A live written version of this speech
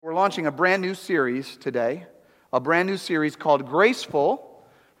launching a brand new series today, a brand new series called Gracefull,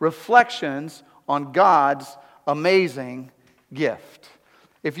 Reflections on God's Amazing Gift.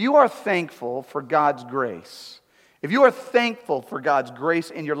 If you are thankful for God's grace, if you are thankful for God's grace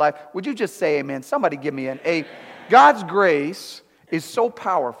in your life, would you just say amen? Somebody give me an A. God's grace is so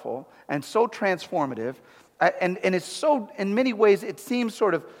powerful and so transformative, and it's so, in many ways, it seems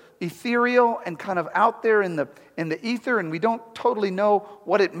sort of ethereal and kind of out there in the ether, and we don't totally know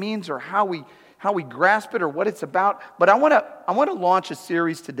what it means or how we grasp it or what it's about. But I want to launch a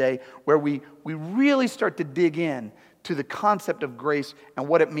series today where we really start to dig in to the concept of grace and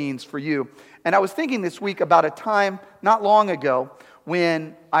what it means for you. And I was thinking this week about a time not long ago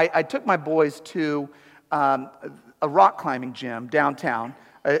when I took my boys to a rock climbing gym downtown.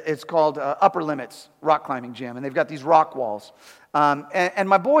 It's called Upper Limits Rock Climbing Gym, and they've got these rock walls. And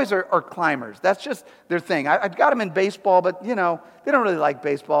my boys are climbers. That's just their thing. I got them in baseball, but, they don't really like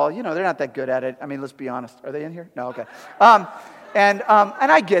baseball. They're not that good at it. I mean, let's be honest. Are they in here? No, okay. And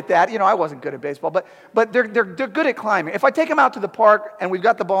I get that. I wasn't good at baseball, but they're good at climbing. If I take them out to the park and we've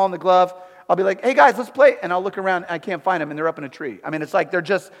got the ball and the glove, I'll be like, hey guys, let's play. And I'll look around and I can't find them, and they're up in a tree. I mean, it's like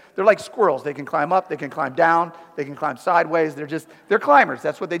they're like squirrels. They can climb up, they can climb down, they can climb sideways. They're climbers.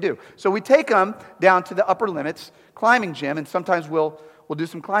 That's what they do. So we take them down to the Upper Limits climbing gym, and sometimes we'll do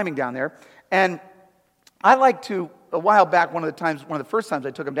some climbing down there. And I like to, a while back, one of the first times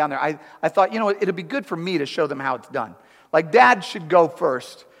I took them down there, I thought, it'd be good for me to show them how it's done. Like, Dad should go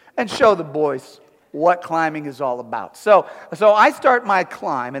first and show the boys what climbing is all about. So I start my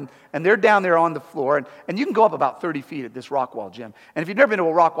climb, and they're down there on the floor, and you can go up about 30 feet at this rock wall gym. And if you've never been to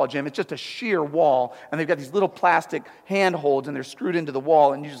a rock wall gym, it's just a sheer wall, and they've got these little plastic handholds, and they're screwed into the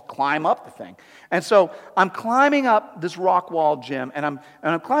wall, and you just climb up the thing. And so I'm climbing up this rock wall gym, and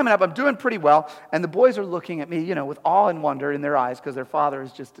I'm climbing up. I'm doing pretty well, and the boys are looking at me, with awe and wonder in their eyes, because their father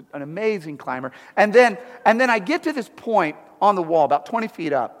is just an amazing climber. And then I get to this point on the wall, about 20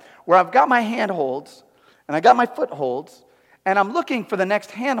 feet up, where I've got my handholds, and I got my footholds, and I'm looking for the next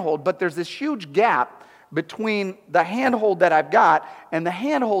handhold, but there's this huge gap between the handhold that I've got and the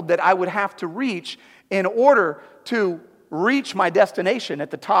handhold that I would have to reach in order to reach my destination at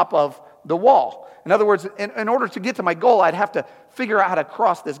the top of the wall. In other words, in order to get to my goal, I'd have to figure out how to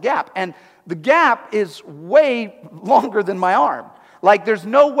cross this gap. And the gap is way longer than my arm. Like, there's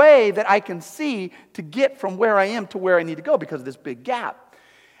no way that I can see to get from where I am to where I need to go because of this big gap.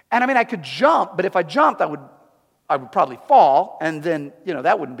 And I mean, I could jump, but if I jumped, I would probably fall, and then,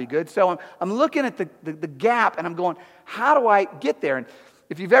 that wouldn't be good. So I'm looking at the gap, and I'm going, how do I get there? And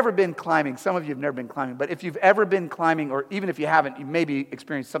if you've ever been climbing, some of you have never been climbing, but if you've ever been climbing, or even if you haven't, you maybe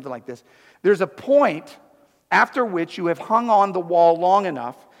experienced something like this. There's a point after which you have hung on the wall long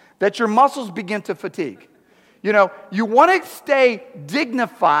enough that your muscles begin to fatigue. You want to stay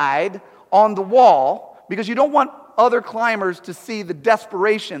dignified on the wall because you don't want other climbers to see the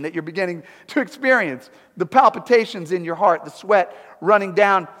desperation that you're beginning to experience, the palpitations in your heart, the sweat running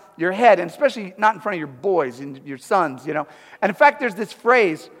down your head, and especially not in front of your boys and your sons, And in fact, there's this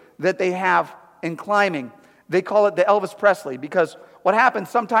phrase that they have in climbing. They call it the Elvis Presley, because what happens,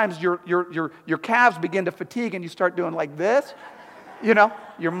 sometimes your calves begin to fatigue and you start doing like this.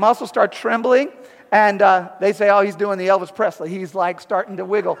 Your muscles start trembling. And they say, oh, he's doing the Elvis Presley. He's like starting to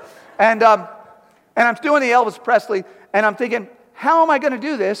wiggle. And I'm doing the Elvis Presley, and I'm thinking, how am I going to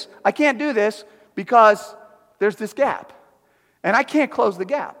do this? I can't do this because there's this gap. And I can't close the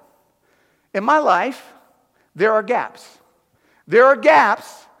gap. In my life, there are gaps. There are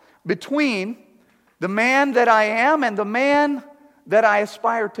gaps between the man that I am and the man that I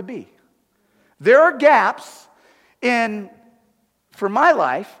aspire to be. There are gaps for my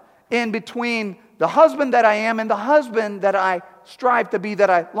life in between the husband that I am and the husband that I strive to be, that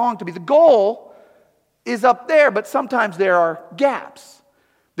I long to be. The goal is up there, but sometimes there are gaps.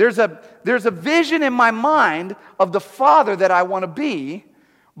 There's a vision in my mind of the father that I want to be,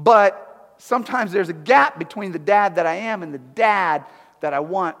 but sometimes there's a gap between the dad that I am and the dad that I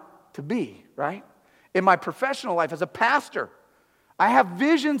want to be, right? In my professional life as a pastor, I have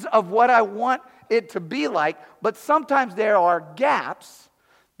visions of what I want it to be like, but sometimes there are gaps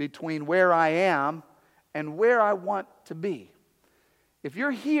between where I am and where I want to be. If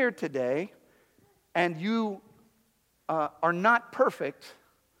you're here today and you are not perfect,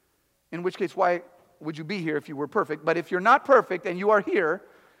 in which case, why would you be here if you were perfect? But if you're not perfect and you are here,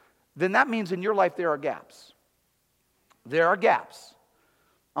 then that means in your life there are gaps. There are gaps.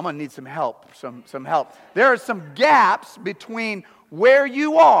 I'm going to need some help, some help. There are some gaps between where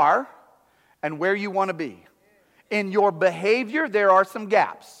you are and where you want to be. In your behavior, there are some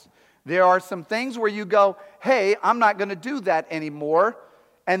gaps. There are some things where you go, hey, I'm not going to do that anymore.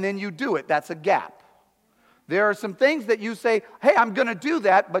 and then you do it. That's a gap. There are some things that you say, hey, I'm going to do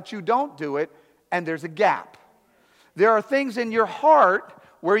that, but you don't do it, and there's a gap. There are things in your heart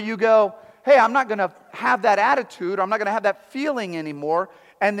where you go, hey, I'm not going to have that attitude, I'm not going to have that feeling anymore,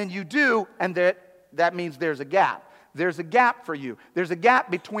 and then you do, and that means there's a gap. There's a gap for you. There's a gap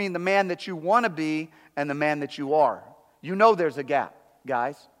between the man that you want to be and the man that you are. You know there's a gap,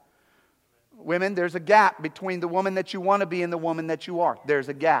 guys. Women, there's a gap between the woman that you want to be and the woman that you are. There's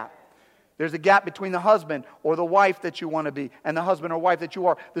a gap. There's a gap between the husband or the wife that you want to be and the husband or wife that you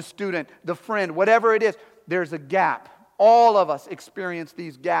are, the student, the friend, whatever it is. There's a gap. All of us experience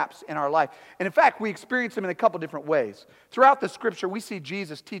these gaps in our life. And in fact, we experience them in a couple different ways. Throughout the scripture, we see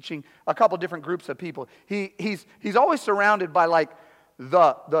Jesus teaching a couple different groups of people. He's always surrounded by like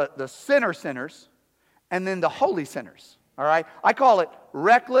the sinners and then the holy sinners. All right? I call it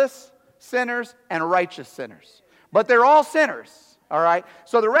reckless sinners and righteous sinners. But they're all sinners. All right?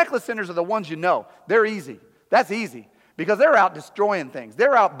 So the reckless sinners are the ones you know. They're easy. That's easy. Because they're out destroying things.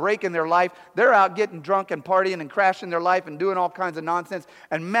 They're out breaking their life. They're out getting drunk and partying and crashing their life and doing all kinds of nonsense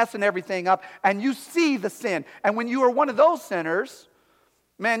and messing everything up. And you see the sin. And when you are one of those sinners,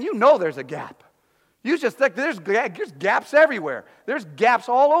 man, you know there's a gap. You just think there's gaps everywhere. There's gaps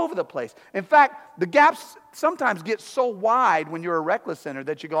all over the place. In fact, the gaps sometimes get so wide when you're a reckless sinner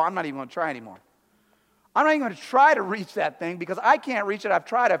that you go, I'm not even going to try anymore. I'm not even going to try to reach that thing because I can't reach it. I've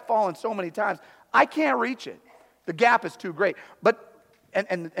tried. I've fallen so many times. I can't reach it. The gap is too great. But,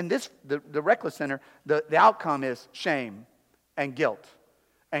 the reckless sinner, the outcome is shame and guilt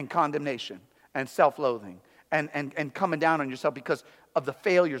and condemnation and self-loathing and coming down on yourself because of the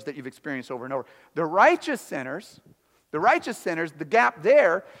failures that you've experienced over and over. The righteous sinners, the gap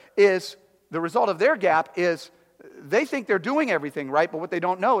there is, the result of their gap is they think they're doing everything right, but what they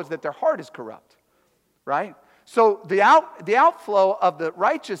don't know is that their heart is corrupt, right? So the outflow of the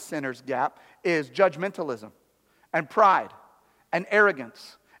righteous sinner's gap is judgmentalism and pride and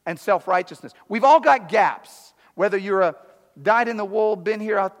arrogance and self-righteousness. We've all got gaps. Whether you're a dyed-in-the-wool, been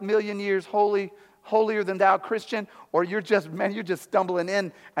here a million years, holier than thou Christian, or you're just stumbling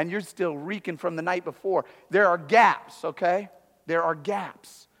in and you're still reeking from the night before. There are gaps, okay? There are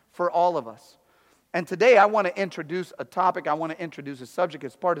gaps for all of us. And today I want to introduce a topic, I want to introduce a subject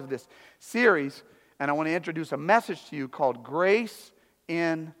as part of this series, and I want to introduce a message to you called Grace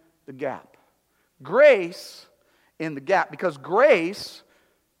in the Gap. Grace in the gap, because grace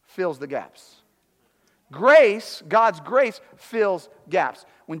fills the gaps. Grace, God's grace, fills gaps.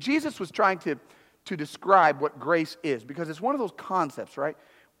 When Jesus was trying to describe what grace is, because it's one of those concepts, right,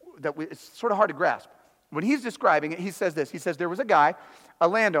 it's sort of hard to grasp. When he's describing it, he says this. He says there was a guy, a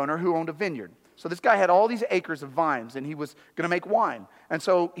landowner, who owned a vineyard. So this guy had all these acres of vines, and he was going to make wine. And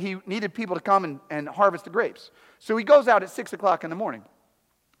so he needed people to come and harvest the grapes. So he goes out at 6 o'clock in the morning,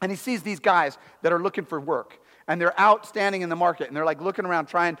 and he sees these guys that are looking for work. And they're out standing in the market, and they're like looking around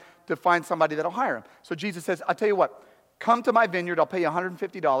trying to find somebody that'll hire them. So Jesus says, I'll tell you what, come to my vineyard, I'll pay you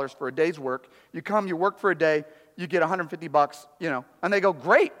 $150 for a day's work. You come, you work for a day, you get $150, And they go,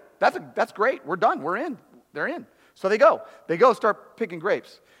 great, that's great, we're done, we're in. They're in. So they go, start picking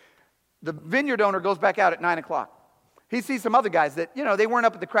grapes. The vineyard owner goes back out at 9 o'clock. He sees some other guys that, they weren't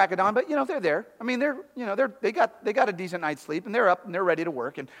up at the crack of dawn, but, they're there. I mean, they got a decent night's sleep, and they're up, and they're ready to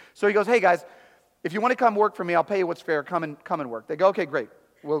work. And so he goes, hey, guys, if you want to come work for me, I'll pay you what's fair. Come and work. They go, okay, great.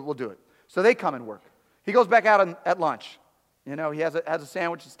 We'll do it. So they come and work. He goes back out at lunch. He has a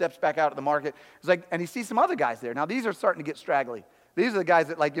sandwich and steps back out at the market. It's like, and he sees some other guys there. Now, these are starting to get straggly. These are the guys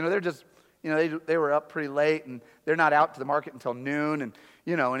that, they're just, they were up pretty late, and they're not out to the market until noon. And,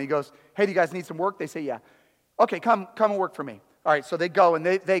 and he goes, hey, do you guys need some work? They say, yeah. Okay, come and work for me. All right, so they go, and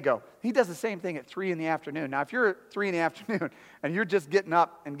they go. He does the same thing at 3 in the afternoon. Now, if you're at 3 in the afternoon and you're just getting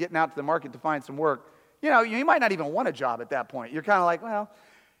up and getting out to the market to find some work, you might not even want a job at that point. You're kind of like, well,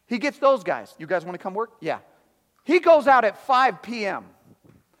 he gets those guys. You guys want to come work? Yeah. He goes out at 5 p.m.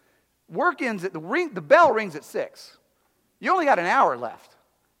 Work ends at the bell rings at 6. You only got an hour left.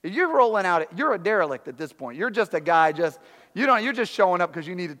 If you're rolling out, you're a derelict at this point. You're just a guy you're just showing up because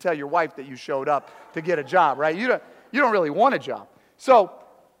you need to tell your wife that you showed up to get a job, right? You don't really want a job. So,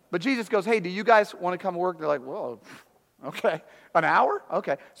 but Jesus goes, hey, do you guys want to come work? They're like, whoa, okay. An hour?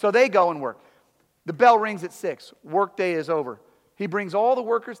 Okay. So they go and work. The bell rings at 6. Work day is over. He brings all the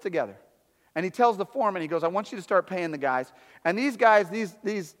workers together. And he tells the foreman, he goes, I want you to start paying the guys. And these guys,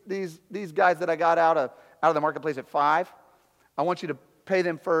 these guys that I got out of the marketplace at 5, I want you to pay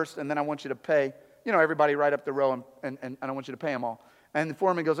them first, and then I want you to pay, everybody right up the row, and I want you to pay them all. And the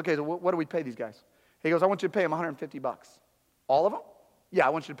foreman goes, okay, so what do we pay these guys? He goes, I want you to pay them $150. All of them? Yeah, I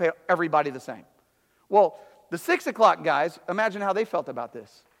want you to pay everybody the same. Well, the 6 o'clock guys, imagine how they felt about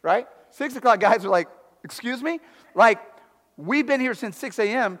this, right? 6 o'clock guys are like, excuse me? Like, we've been here since 6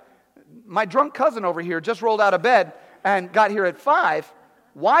 a.m. My drunk cousin over here just rolled out of bed and got here at 5.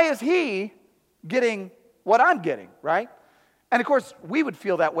 Why is he getting what I'm getting, right? And of course, we would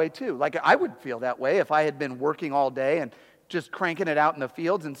feel that way too. Like, I would feel that way if I had been working all day and just cranking it out in the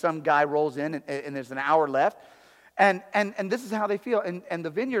fields and some guy rolls in and there's an hour left. And this is how they feel. And the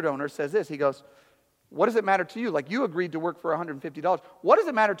vineyard owner says this. He goes, what does it matter to you? Like, you agreed to work for $150. What does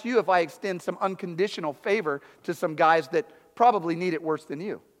it matter to you if I extend some unconditional favor to some guys that probably need it worse than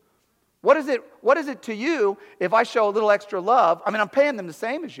you? What is it to you if I show a little extra love? I mean, I'm paying them the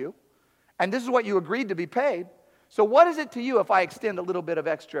same as you. And this is what you agreed to be paid. So what is it to you if I extend a little bit of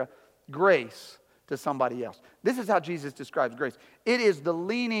extra grace to somebody else? This is how Jesus describes grace. It is the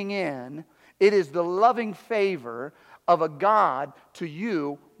leaning in, it is the loving favor of a God to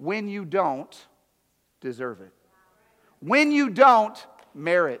you when you don't deserve it. When you don't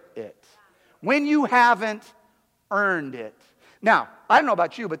merit it. When you haven't earned it. Now, I don't know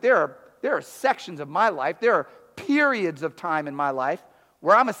about you, but there are sections of my life, there are periods of time in my life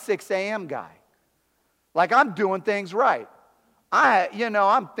where I'm a 6 a.m. guy. Like, I'm doing things right.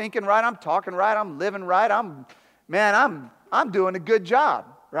 I'm thinking right, I'm talking right, I'm living right, I'm doing a good job,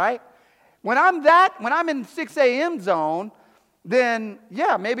 right? When I'm in 6 a.m. zone, then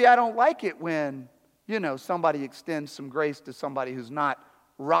yeah, maybe I don't like it when, somebody extends some grace to somebody who's not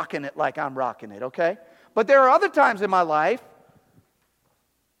rocking it like I'm rocking it, okay? But there are other times in my life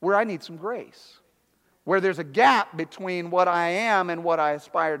where I need some grace, where there's a gap between what I am and what I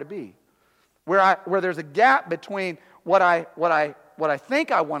aspire to be, where there's a gap between what I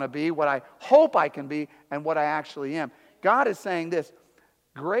think I want to be, what I hope I can be, and what I actually am. God is saying this: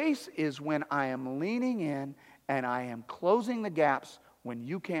 grace is when I am leaning in and I am closing the gaps when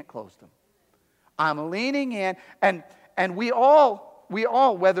you can't close them. I'm leaning in, and we all,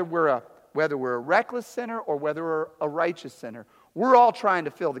 whether we're a reckless sinner or whether we're a righteous sinner, we're all trying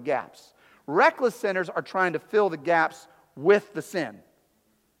to fill the gaps. Reckless sinners are trying to fill the gaps with the sin.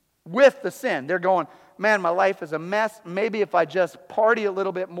 With the sin. They're going, man, my life is a mess. Maybe if I just party a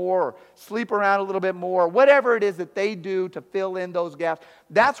little bit more or sleep around a little bit more, whatever it is that they do to fill in those gaps,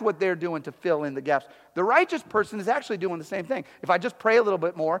 that's what they're doing to fill in the gaps. The righteous person is actually doing the same thing. If I just pray a little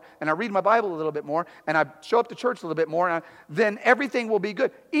bit more and I read my Bible a little bit more and I show up to church a little bit more, then everything will be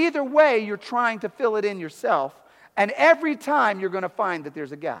good. Either way, you're trying to fill it in yourself, and every time you're going to find that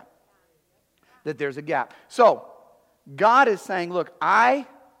there's a gap. That there's a gap. So, God is saying, look, I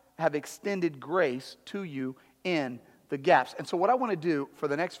have extended grace to you in the gaps. And so what I want to do for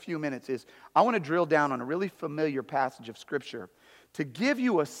the next few minutes is I want to drill down on a really familiar passage of Scripture to give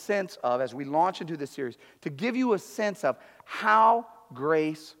you a sense of, as we launch into this series, to give you a sense of how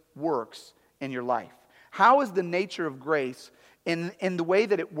grace works in your life. How is the nature of grace in the way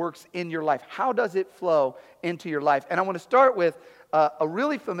that it works in your life? How does it flow into your life? And I want to start with a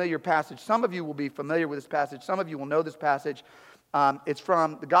really familiar passage. Some of you will be familiar with this passage. Some of you will know this passage. It's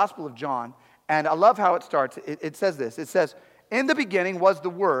from the Gospel of John, and I love how it starts. It says this. It says, in the beginning was the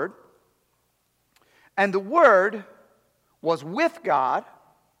Word, and the Word was with God,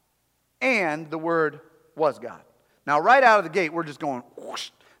 and the Word was God. Now, right out of the gate, we're just going,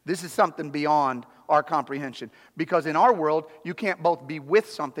 whoosh. This is something beyond our comprehension, because in our world, you can't both be with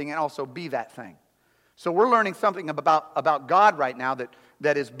something and also be that thing. So we're learning something about God right now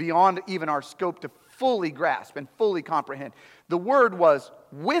that is beyond even our scope to fully grasp and fully comprehend. The Word was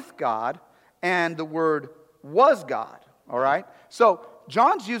with God, and the Word was God. All right? So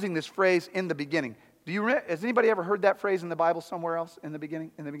John's using this phrase, in the beginning. Has anybody ever heard that phrase in the Bible somewhere else? In the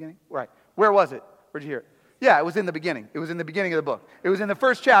beginning? In the beginning? Right. Where was it? Where'd you hear it? Yeah, it was in the beginning. It was in the beginning of the book. It was in the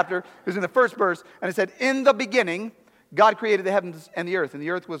first chapter. It was in the first verse. And it said, in the beginning, God created the heavens and the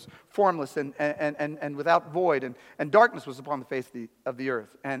earth was formless and without void, and darkness was upon the face of the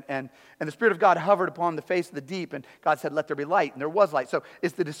earth. And the Spirit of God hovered upon the face of the deep, and God said, let there be light, and there was light. So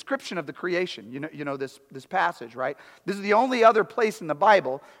it's the description of the creation, you know this passage, right? This is the only other place in the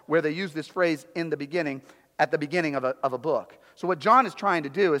Bible where they use this phrase, in the beginning, at the beginning of a book. So what John is trying to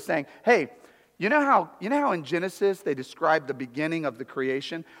do is saying, hey, you know how in Genesis they describe the beginning of the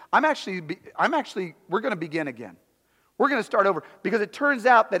creation? We're going to begin again. We're going to start over, because it turns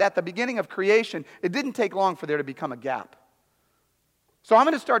out that at the beginning of creation, it didn't take long for there to become a gap. So I'm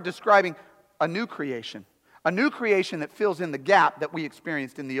going to start describing a new creation that fills in the gap that we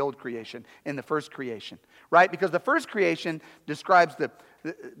experienced in the old creation, in the first creation, right? Because the first creation describes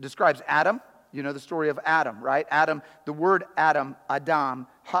Adam. You know the story of Adam, right? Adam, the word Adam, Adam,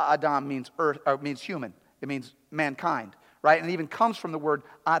 ha-Adam means earth, or means human. It means mankind, right? And it even comes from the word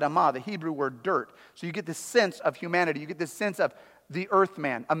Adamah, the Hebrew word dirt. So you get this sense of humanity. You get this sense of the earth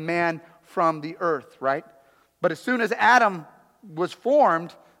man, a man from the earth, right? But as soon as Adam was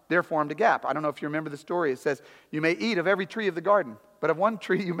formed, there formed a gap. I don't know if you remember the story. It says, you may eat of every tree of the garden, but of one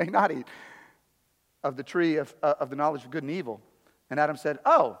tree you may not eat, of the tree of the knowledge of good and evil. And Adam said,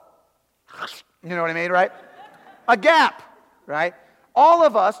 oh, you know what I mean, right? A gap, right? All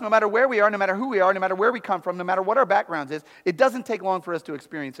of us, no matter where we are, no matter who we are, no matter where we come from, no matter what our backgrounds is, it doesn't take long for us to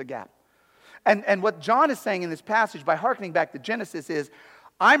experience a gap. And what John is saying in this passage, by hearkening back to Genesis, is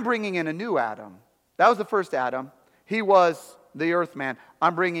I'm bringing in a new Adam. That was the first Adam. He was the earth man.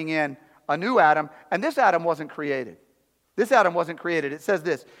 I'm bringing in a new Adam, and this Adam wasn't created. This Adam wasn't created. It says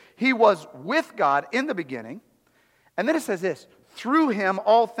this, he was with God in the beginning, and then it says this, through him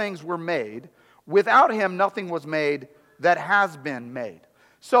all things were made. Without him nothing was made that has been made.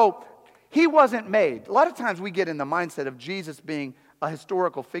 So he wasn't made. A lot of times we get in the mindset of Jesus being a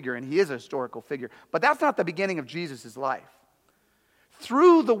historical figure, and he is a historical figure. But that's not the beginning of Jesus' life.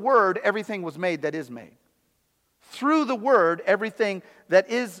 Through the Word, everything was made that is made. Through the Word, everything that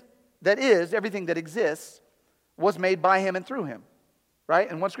is, everything that exists, was made by him and through him. Right?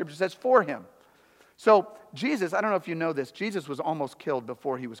 And one scripture says, for him. So Jesus, I don't know if you know this, Jesus was almost killed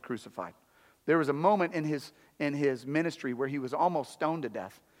before he was crucified. There was a moment in his ministry where he was almost stoned to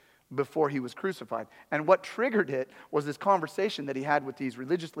death before he was crucified. And what triggered it was this conversation that he had with these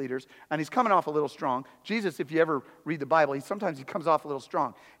religious leaders, and he's coming off a little strong. Jesus, if you ever read the Bible, sometimes he comes off a little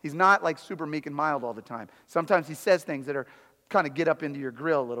strong. He's not like super meek and mild all the time. Sometimes he says things that are kind of get up into your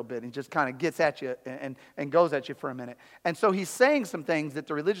grill a little bit and just kind of gets at you and goes at you for a minute. And so he's saying some things that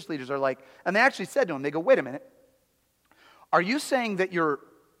the religious leaders are like, and they actually said to him, they go, wait a minute, are you saying,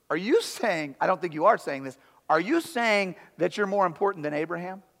 I don't think you are saying this, are you saying that you're more important than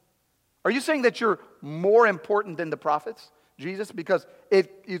Abraham? Are you saying that you're more important than the prophets, Jesus? Because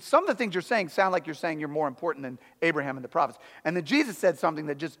some of the things you're saying sound like you're saying you're more important than Abraham and the prophets. And then Jesus said something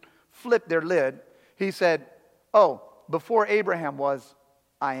that just flipped their lid. He said, oh, before Abraham was,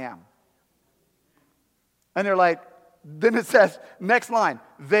 I am. And they're like, then it says, next line,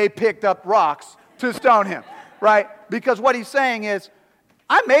 they picked up rocks to stone him, right? Because what he's saying is,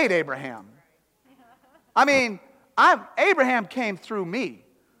 I made Abraham. I mean, Abraham came through me.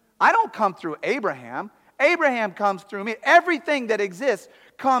 I don't come through Abraham. Abraham comes through me. Everything that exists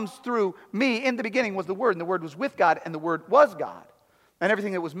comes through me. In the beginning was the Word, and the Word was with God, and the Word was God. And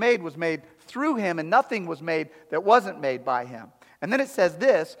everything that was made through him, and nothing was made that wasn't made by him. And then it says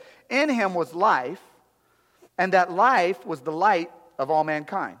this, in him was life, and that life was the light of all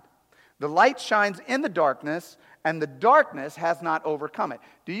mankind. The light shines in the darkness, and the darkness has not overcome it.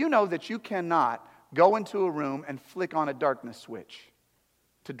 Do you know that you cannot go into a room and flick on a darkness switch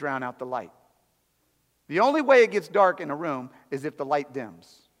to drown out the light? The only way it gets dark in a room is if the light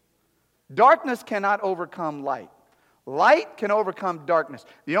dims. Darkness cannot overcome light. Light can overcome darkness.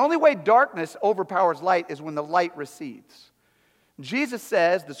 The only way darkness overpowers light is when the light recedes. Jesus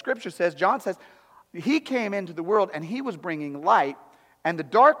says, the scripture says, John says, he came into the world and he was bringing light, and the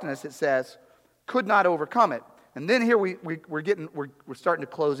darkness, it says, could not overcome it. And then here we're starting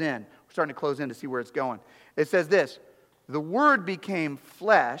to close in. We're starting to close in to see where it's going. It says this, the Word became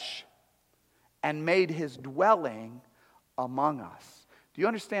flesh and made his dwelling among us. Do you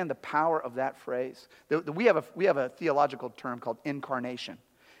understand the power of that phrase? We have a theological term called incarnation.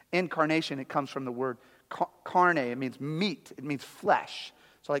 Incarnation, it comes from the word carne. It means meat. It means flesh.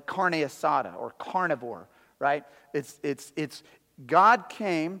 So like carne asada or carnivore, right? It's God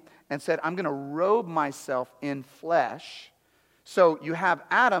came and said, I'm going to robe myself in flesh. So you have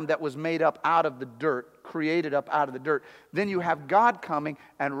Adam that was made up out of the dirt, created up out of the dirt. Then you have God coming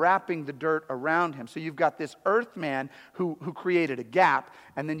and wrapping the dirt around him. So you've got this earth man who created a gap,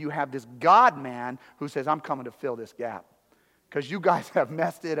 and then you have this God man who says, I'm coming to fill this gap because you guys have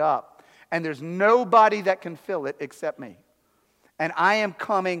messed it up. And there's nobody that can fill it except me. And I am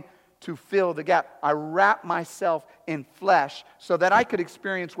coming to fill the gap. I wrap myself in flesh so that I could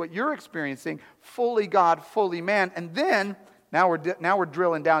experience what you're experiencing, fully God, fully man. And then Now we're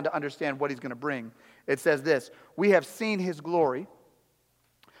drilling down to understand what he's going to bring. It says this, we have seen his glory,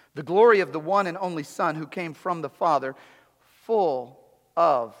 the glory of the one and only Son who came from the Father, full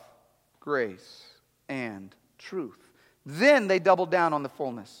of grace and truth. Then they doubled down on the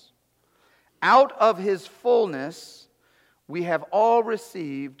fullness. Out of his fullness, we have all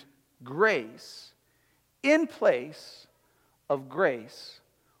received grace in place of grace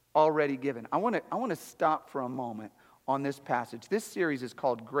already given. I want to stop for a moment on this passage. This series is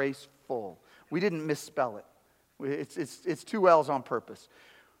called Gracefull. We didn't misspell it. It's two L's on purpose.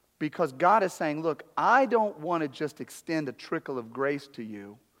 Because God is saying, look, I don't want to just extend a trickle of grace to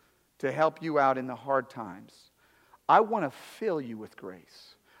you to help you out in the hard times. I want to fill you with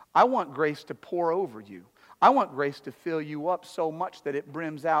grace. I want grace to pour over you. I want grace to fill you up so much that it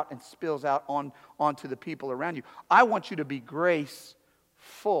brims out and spills out onto the people around you. I want you to be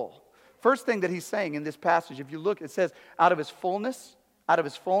grace-full. First thing that he's saying in this passage, if you look, it says, out of his fullness,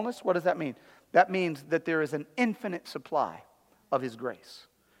 what does that mean? That means that there is an infinite supply of his grace.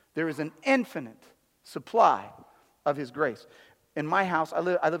 There is an infinite supply of his grace. In my house, I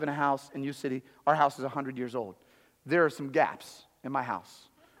live in a house in U City. Our house is 100 years old. There are some gaps in my house,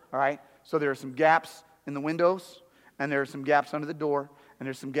 all right? So there are some gaps in the windows, and there are some gaps under the door, and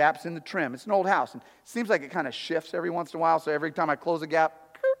there's some gaps in the trim. It's an old house, and it seems like it kind of shifts every once in a while, so every time I close a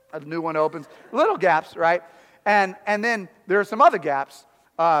gap, a new one opens. Little gaps, right? And then there are some other gaps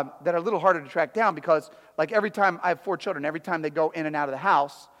that are a little harder to track down because, like, every time I have 4 children, every time they go in and out of the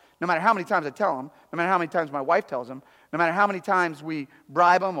house, no matter how many times I tell them, no matter how many times my wife tells them, no matter how many times we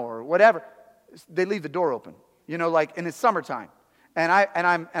bribe them or whatever, they leave the door open. You know, like, and it's summertime, and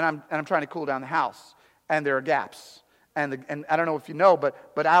I'm trying to cool down the house, and there are gaps, and I don't know if you know, but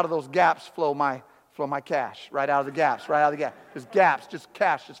out of those gaps flow my cash, right out of the gaps, There's gaps, just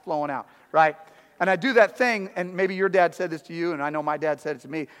cash just flowing out, right? And I do that thing, and maybe your dad said this to you, and I know my dad said it to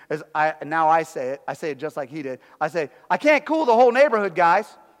me, now I say it just like he did. I say, I can't cool the whole neighborhood, guys.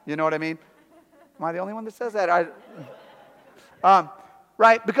 You know what I mean? Am I the only one that says that?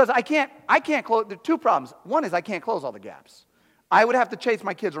 Right? Because I can't close. There are 2 problems. One is I can't close all the gaps. I would have to chase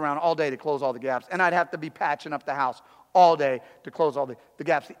my kids around all day to close all the gaps, and I'd have to be patching up the house all day to close all the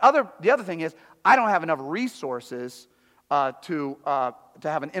gaps. The other thing is I don't have enough resources to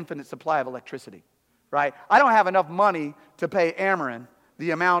have an infinite supply of electricity. Right? I don't have enough money to pay Ameren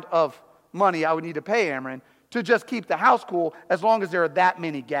the amount of money I would need to pay Ameren to just keep the house cool as long as there are that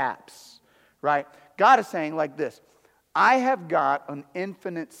many gaps. Right? God is saying like this, I have got an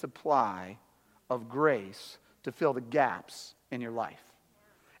infinite supply of grace to fill the gaps in your life.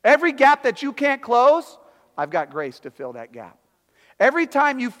 Every gap that you can't close, I've got grace to fill that gap. Every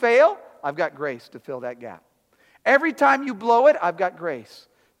time you fail, I've got grace to fill that gap. Every time you blow it, I've got grace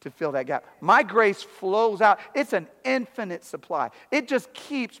to fill that gap. My grace flows out. It's an infinite supply. It just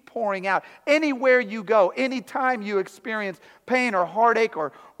keeps pouring out. Anywhere you go, anytime you experience pain or heartache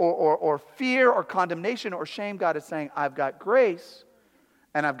or fear or condemnation or shame, God is saying, I've got grace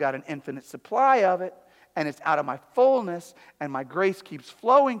and I've got an infinite supply of it, and it's out of my fullness, and my grace keeps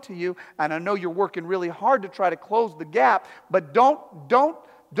flowing to you, and I know you're working really hard to try to close the gap, but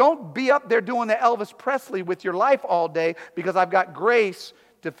don't be up there doing the Elvis Presley with your life all day, because I've got grace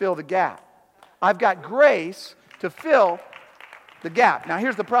to fill the gap. I've got grace to fill the gap. Now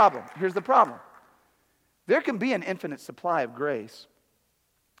here's the problem. There can be an infinite supply of grace,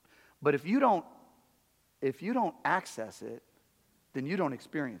 but if you don't access it, then you don't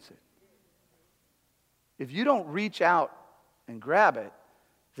experience it. If you don't reach out and grab it,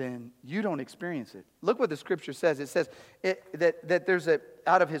 then you don't experience it. Look what the scripture says. It says that there's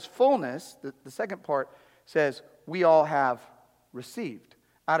out of his fullness, the second part says, we all have received.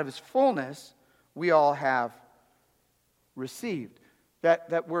 Out of his fullness, we all have received.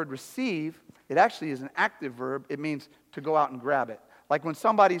 That word receive, it actually is an active verb. It means to go out and grab it. Like when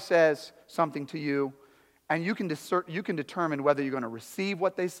somebody says something to you, and you can determine whether you're going to receive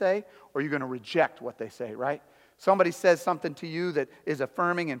what they say or you're going to reject what they say, right? Somebody says something to you that is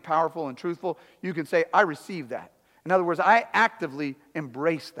affirming and powerful and truthful, you can say, I receive that. In other words, I actively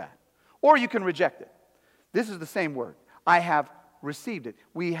embrace that. Or you can reject it. This is the same word. I have received it.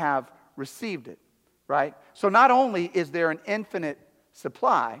 We have received it, right? So not only is there an infinite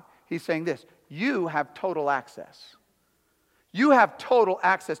supply, he's saying this, you have total access. You have total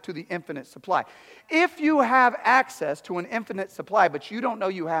access to the infinite supply. If you have access to an infinite supply, but you don't know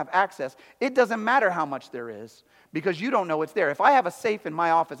you have access, it doesn't matter how much there is, because you don't know it's there. If I have a safe in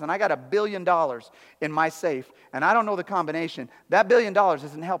my office and I got $1 billion in my safe and I don't know the combination, that $1 billion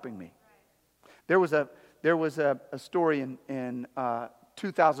isn't helping me. There was a story in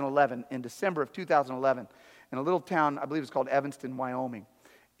 2011, in December of 2011, in a little town, I believe it's called Evanston, Wyoming.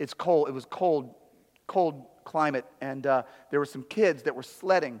 It's cold. It was cold climate, and there were some kids that were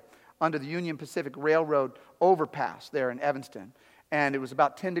sledding under the Union Pacific Railroad overpass there in Evanston, and it was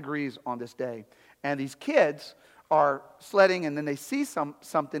about 10 degrees on this day, and these kids are sledding, and then they see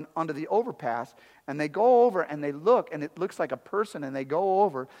something under the overpass, and they go over and they look, and it looks like a person, and they go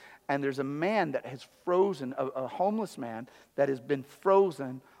over, and there's a man that has frozen, a homeless man that has been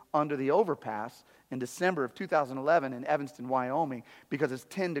frozen under the overpass in December of 2011 in Evanston, Wyoming, because it's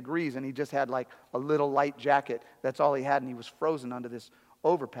 10 degrees and he just had like a little light jacket. That's all he had, and he was frozen under this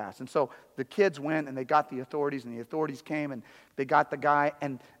overpass. And so the kids went and they got the authorities, and the authorities came and they got the guy,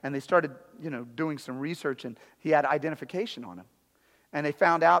 and they started, doing some research, and he had identification on him. And they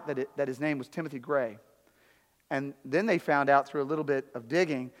found out that his name was Timothy Gray. And then they found out through a little bit of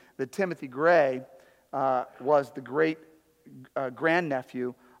digging that Timothy Gray was the great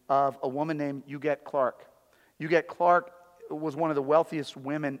grandnephew of a woman named Huguette Clark. Huguette Clark was one of the wealthiest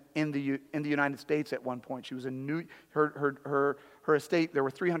women in the United States at one point. She was her estate. There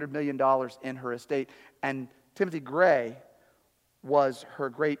were $300 million in her estate, and Timothy Gray was her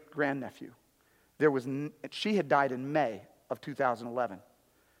great grandnephew. She had died in May of 2011.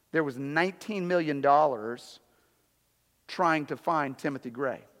 There was $19 million trying to find Timothy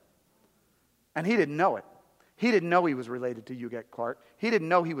Gray, and he didn't know it. He didn't know he was related to Huguette Clark. He didn't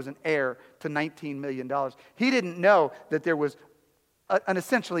know he was an heir to $19 million. He didn't know that there was an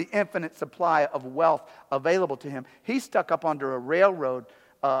essentially infinite supply of wealth available to him. He's stuck up under a railroad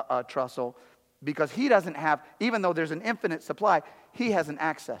trestle because he doesn't have, even though there's an infinite supply, he hasn't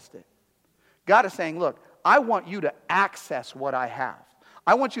accessed it. God is saying, look, I want you to access what I have.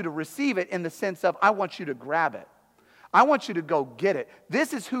 I want you to receive it in the sense of I want you to grab it. I want you to go get it.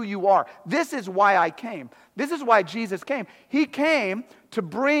 This is who you are. This is why I came. This is why Jesus came. He came to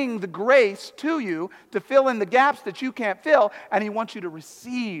bring the grace to you, to fill in the gaps that you can't fill, and He wants you to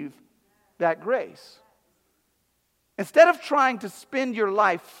receive that grace. Instead of trying to spend your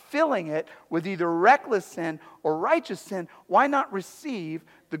life filling it with either reckless sin or righteous sin, why not receive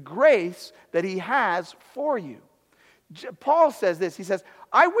the grace that He has for you? Paul says this. He says,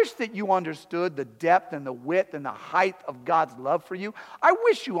 I wish that you understood the depth and the width and the height of God's love for you. I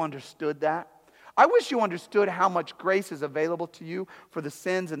wish you understood that. I wish you understood how much grace is available to you for the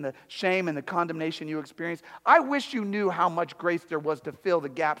sins and the shame and the condemnation you experience. I wish you knew how much grace there was to fill the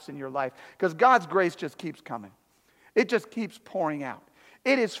gaps in your life, because God's grace just keeps coming. It just keeps pouring out.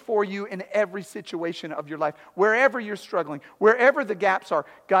 It is for you in every situation of your life. Wherever you're struggling, wherever the gaps are,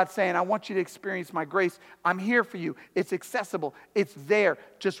 God's saying, I want you to experience my grace. I'm here for you. It's accessible. It's there.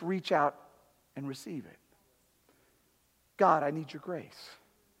 Just reach out and receive it. God, I need your grace.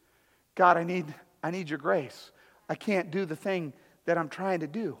 God, I need your grace. I can't do the thing that I'm trying to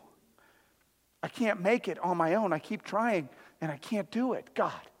do. I can't make it on my own. I keep trying and I can't do it.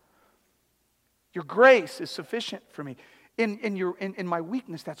 God, your grace is sufficient for me. In my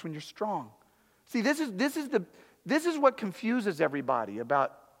weakness, that's when you're strong. See, this is what confuses everybody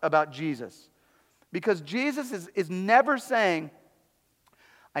about Jesus. Because Jesus is never saying,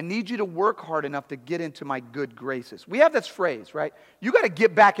 I need you to work hard enough to get into my good graces. We have this phrase, right? You got to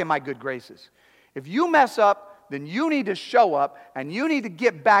get back in my good graces. If you mess up, then you need to show up and you need to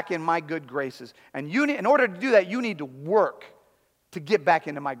get back in my good graces. And in order to do that, you need to work to get back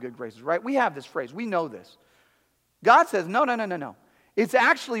into my good graces, right? We have this phrase. We know this. God says, no. It's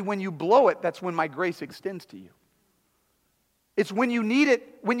actually when you blow it, that's when my grace extends to you. It's when you need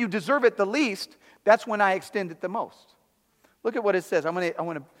it, when you deserve it the least, that's when I extend it the most. Look at what it says. I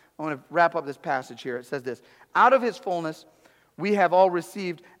want to wrap up this passage here. It says this: out of His fullness we have all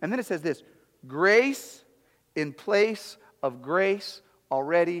received, and then it says this: grace in place of grace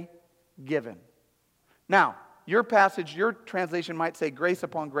already given. Now, your passage, your translation might say grace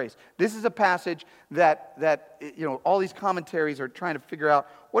upon grace. This is a passage that all these commentaries are trying to figure out,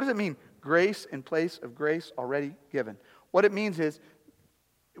 what does it mean? Grace in place of grace already given. What it means is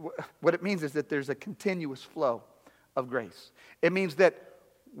that there's a continuous flow of grace. It means that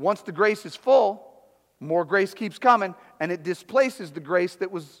once the grace is full, more grace keeps coming, and it displaces the grace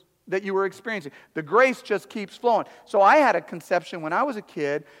that you were experiencing. The grace just keeps flowing. So I had a conception when I was a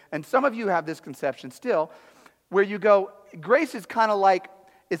kid, and some of you have this conception still, where you go, grace is kind of like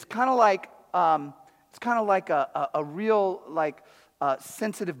a real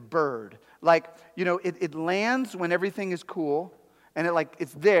sensitive bird. It lands when everything is cool, and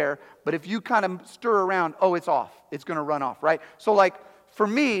it's there. But if you kind of stir around, it's off. It's going to run off, right? So for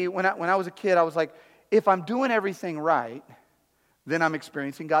me, when I was a kid, I was like, if I'm doing everything right, then I'm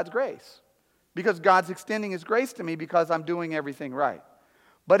experiencing God's grace, because God's extending His grace to me because I'm doing everything right.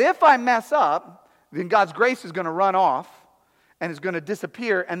 But if I mess up, then God's grace is going to run off and is going to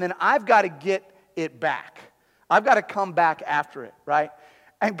disappear, and then I've got to get it back. I've got to come back after it, right?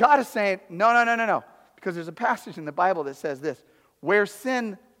 And God is saying, no. Because there's a passage in the Bible that says this: where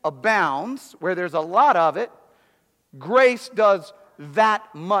sin abounds, where there's a lot of it, grace does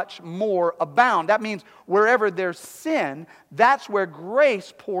that much more abound. That means wherever there's sin, that's where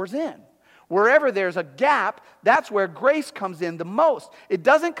grace pours in. Wherever there's a gap, that's where grace comes in the most. It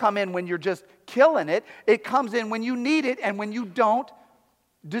doesn't come in when you're just killing it. It comes in when you need it and when you don't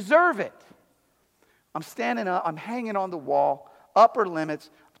deserve it. I'm standing up. I'm hanging on the wall upper limits,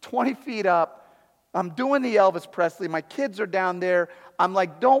 20 feet up. I'm doing the Elvis Presley. My kids are down there. I'm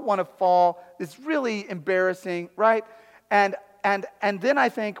like, don't want to fall. It's really embarrassing, right? And then I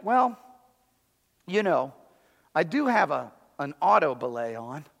think, well, you know, I do have an auto belay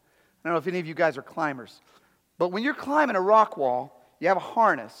on. I don't know if any of you guys are climbers. But when you're climbing a rock wall, you have a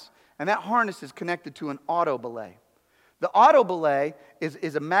harness. And that harness is connected to an auto belay. The auto belay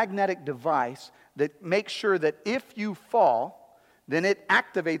is a magnetic device that makes sure that if you fall, then it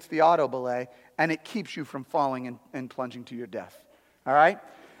activates the auto belay and it keeps you from falling and plunging to your death. All right?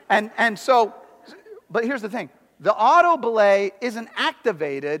 And so, but here's the thing. The auto belay isn't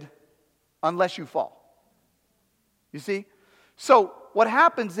activated unless you fall. You see? So what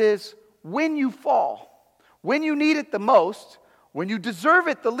happens is when you fall, when you need it the most, when you deserve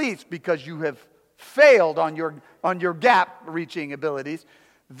it the least because you have failed on your gap-reaching abilities,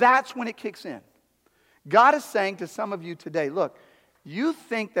 that's when it kicks in. God is saying to some of you today, look, you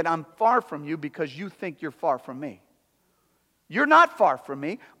think that I'm far from you because you think you're far from me. You're not far from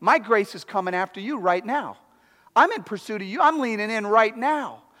me. My grace is coming after you right now. I'm in pursuit of you. I'm leaning in right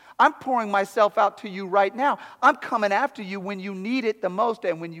now. I'm pouring myself out to you right now. I'm coming after you when you need it the most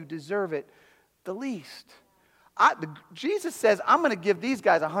and when you deserve it the least. Jesus says, I'm going to give these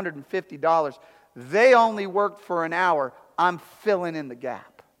guys $150. They only worked for an hour. I'm filling in the gap.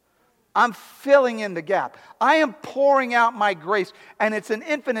 I'm filling in the gap. I am pouring out my grace, and it's an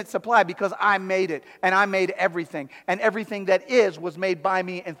infinite supply because I made it, and I made everything, and everything that is was made by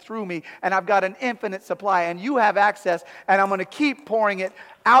me and through me, and I've got an infinite supply, and you have access, and I'm going to keep pouring it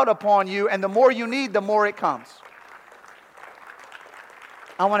out upon you, and the more you need, the more it comes.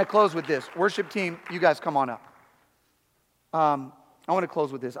 I want to close with this. Worship team, you guys come on up. I want to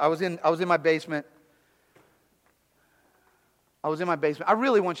close with this. I was in my basement. I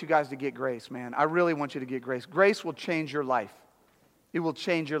really want you guys to get grace, man. I really want you to get grace. Grace will change your life. It will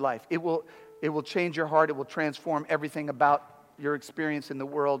change your life. It will change your heart. It will transform everything about your experience in the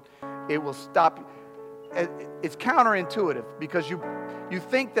world. It will stop. It's counterintuitive because you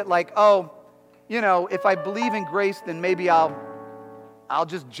think that like, oh, you know, if I believe in grace, then maybe I'll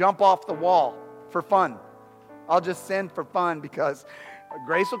just jump off the wall for fun. I'll just sin for fun because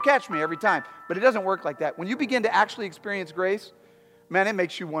grace will catch me every time. But it doesn't work like that. When you begin to actually experience grace, man, it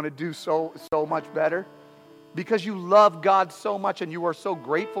makes you want to do so much better because you love God so much and you are so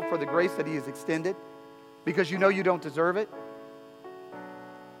grateful for the grace that He has extended because you know you don't deserve it.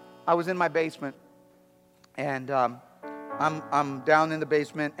 I was in my basement and I'm down in the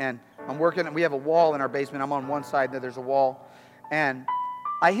basement and I'm working. We have a wall in our basement. I'm on one side and there's a wall. And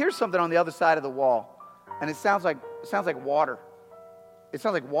I hear something on the other side of the wall. And it sounds like water. It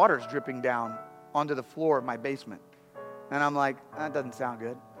sounds like water's dripping down onto the floor of my basement. And I'm like, that doesn't sound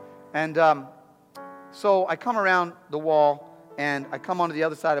good. And so I come around the wall, and I come onto the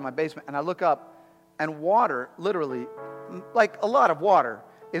other side of my basement, and I look up, and water, literally, like a lot of water,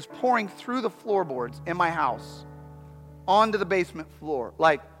 is pouring through the floorboards in my house onto the basement floor.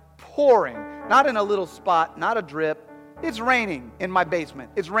 Like pouring. Not in a little spot, not a drip. It's raining in my basement.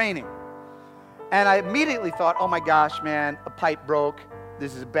 It's raining. And I immediately thought, oh my gosh, man, a pipe broke.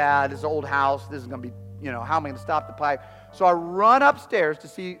 This is bad. This is an old house. This is going to be, how am I going to stop the pipe? So I run upstairs to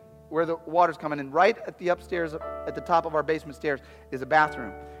see where the water's coming in. Right at the upstairs, at the top of our basement stairs, is a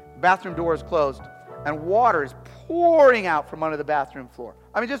bathroom. The bathroom door is closed, and water is pouring out from under the bathroom floor.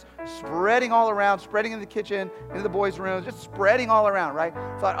 I mean, just spreading all around, spreading in the kitchen, into the boys' rooms, just spreading all around, right?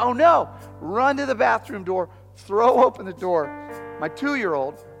 Thought, oh no, run to the bathroom door, throw open the door. My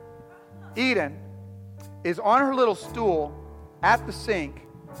 2-year-old, Eden, is on her little stool at the sink,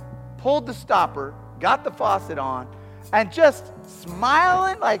 pulled the stopper, got the faucet on, and just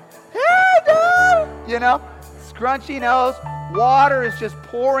smiling like, hey, Dad! Scrunchy nose. Water is just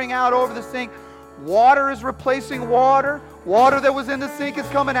pouring out over the sink. Water is replacing water. Water that was in the sink is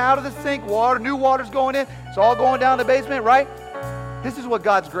coming out of the sink. New water's going in. It's all going down the basement, right? This is what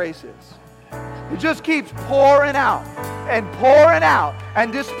God's grace is. It just keeps pouring out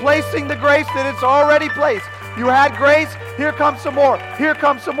and displacing the grace that it's already placed. You had grace, here comes some more, here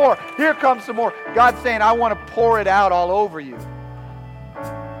comes some more, here comes some more. God's saying, I want to pour it out all over you.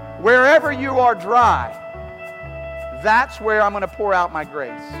 Wherever you are dry, that's where I'm going to pour out my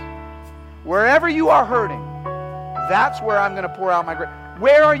grace. Wherever you are hurting, that's where I'm going to pour out my grace.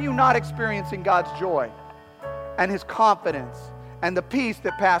 Where are you not experiencing God's joy and His confidence and the peace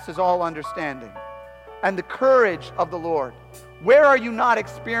that passes all understanding and the courage of the Lord? Where are you not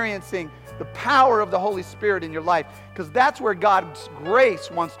experiencing the power of the Holy Spirit in your life? Because that's where God's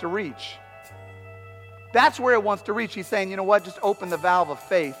grace wants to reach. That's where it wants to reach. He's saying, you know what? Just open the valve of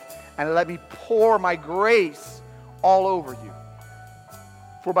faith and let me pour my grace all over you.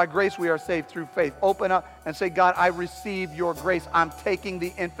 For by grace we are saved through faith. Open up and say, God, I receive your grace. I'm taking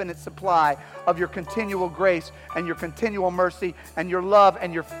the infinite supply of your continual grace and your continual mercy and your love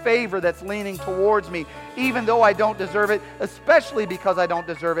and your favor that's leaning towards me, even though I don't deserve it, especially because I don't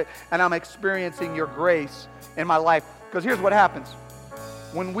deserve it, and I'm experiencing your grace in my life. Because here's what happens.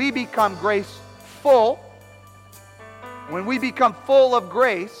 When we become graceful, when we become full of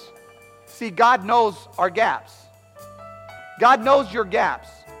grace, see, God knows our gaps. God knows your gaps.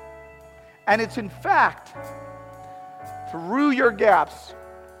 And it's in fact through your gaps.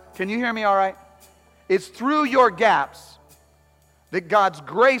 Can you hear me all right? It's through your gaps that God's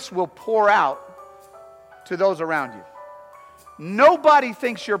grace will pour out to those around you. Nobody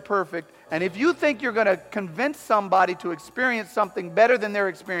thinks you're perfect. And if you think you're going to convince somebody to experience something better than they're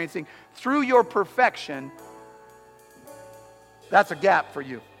experiencing through your perfection, that's a gap for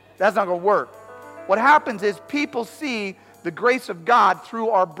you. That's not going to work. What happens is people see the grace of God through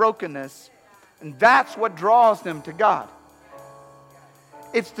our brokenness, and that's what draws them to God.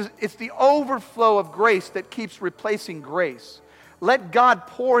 It's the overflow of grace that keeps replacing grace. Let God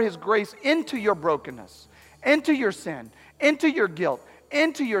pour His grace into your brokenness, into your sin, into your guilt,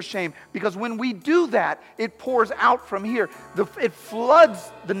 into your shame, because when we do that, it pours out from here. It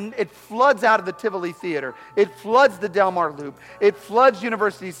floods out of the Tivoli Theater. It floods the Del Mar Loop. It floods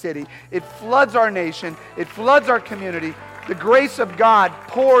University City. It floods our nation. It floods our community. The grace of God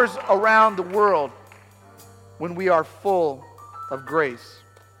pours around the world when we are full of grace.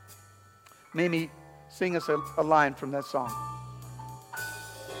 Mamie, sing us a line from that song.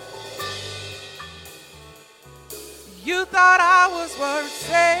 You thought I was worth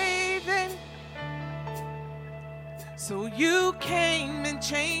saving, so you came and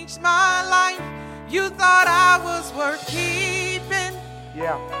changed my life. You thought I was worth keeping,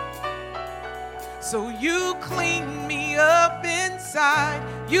 yeah. So you cleaned me up inside.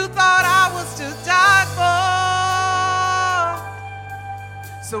 You thought I was to die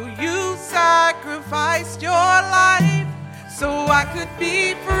for, so you sacrificed your life so I could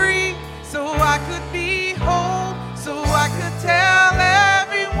be free, so I could be whole, so I could tell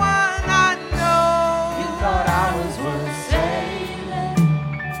everyone I know. You thought I was worth saving,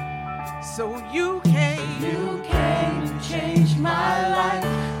 so you came and changed my life.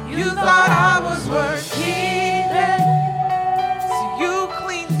 You thought I was worth keeping, so you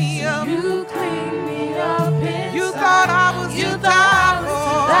cleaned me up. You cleaned me up inside. You thought I was to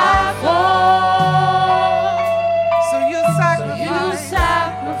die for, so you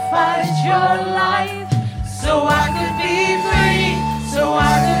sacrificed your life so I could be free, so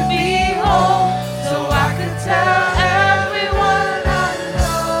I could be whole, so I could tell everyone I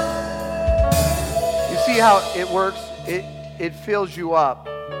know. You see how it works? It fills you up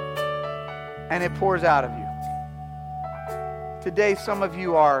and it pours out of you. Today, some of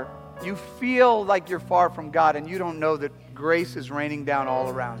you you feel like you're far from God and you don't know that grace is raining down all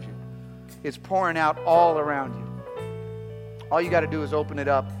around you. It's pouring out all around you. All you got to do is open it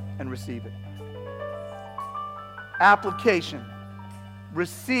up and receive it. Application.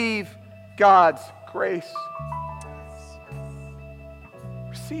 Receive God's grace.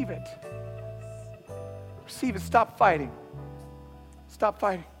 Receive it. Receive it. Stop fighting. Stop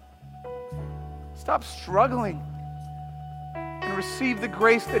fighting. Stop struggling. And receive the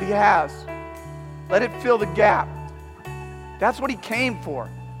grace that He has. Let it fill the gap. That's what He came for.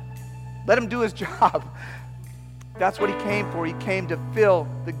 Let Him do His job. That's what He came for. He came to fill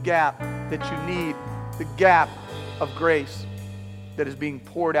the gap that you need. The gap of grace that is being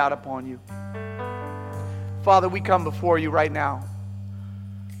poured out upon you. Father, we come before you right now.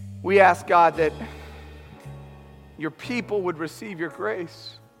 We ask, God, that your people would receive your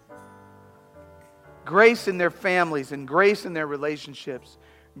grace. Grace in their families and grace in their relationships.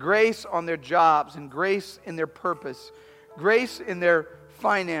 Grace on their jobs and grace in their purpose. Grace in their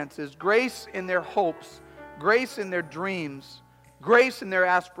finances. Grace in their hopes. Grace in their dreams. Grace in their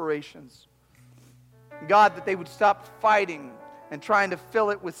aspirations. God, that they would stop fighting and trying to fill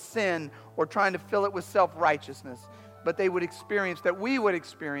it with sin or trying to fill it with self-righteousness, but they would experience, that we would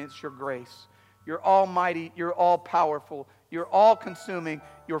experience your grace, your almighty, your all-powerful, your all-consuming,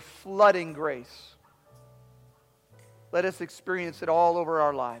 your flooding grace. Let us experience it all over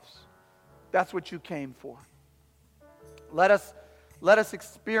our lives. That's what you came for. Let us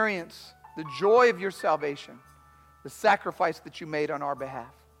experience the joy of your salvation, the sacrifice that you made on our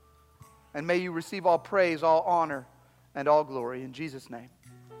behalf. And may you receive all praise, all honor, and all glory. In Jesus' name,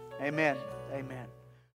 amen. Amen.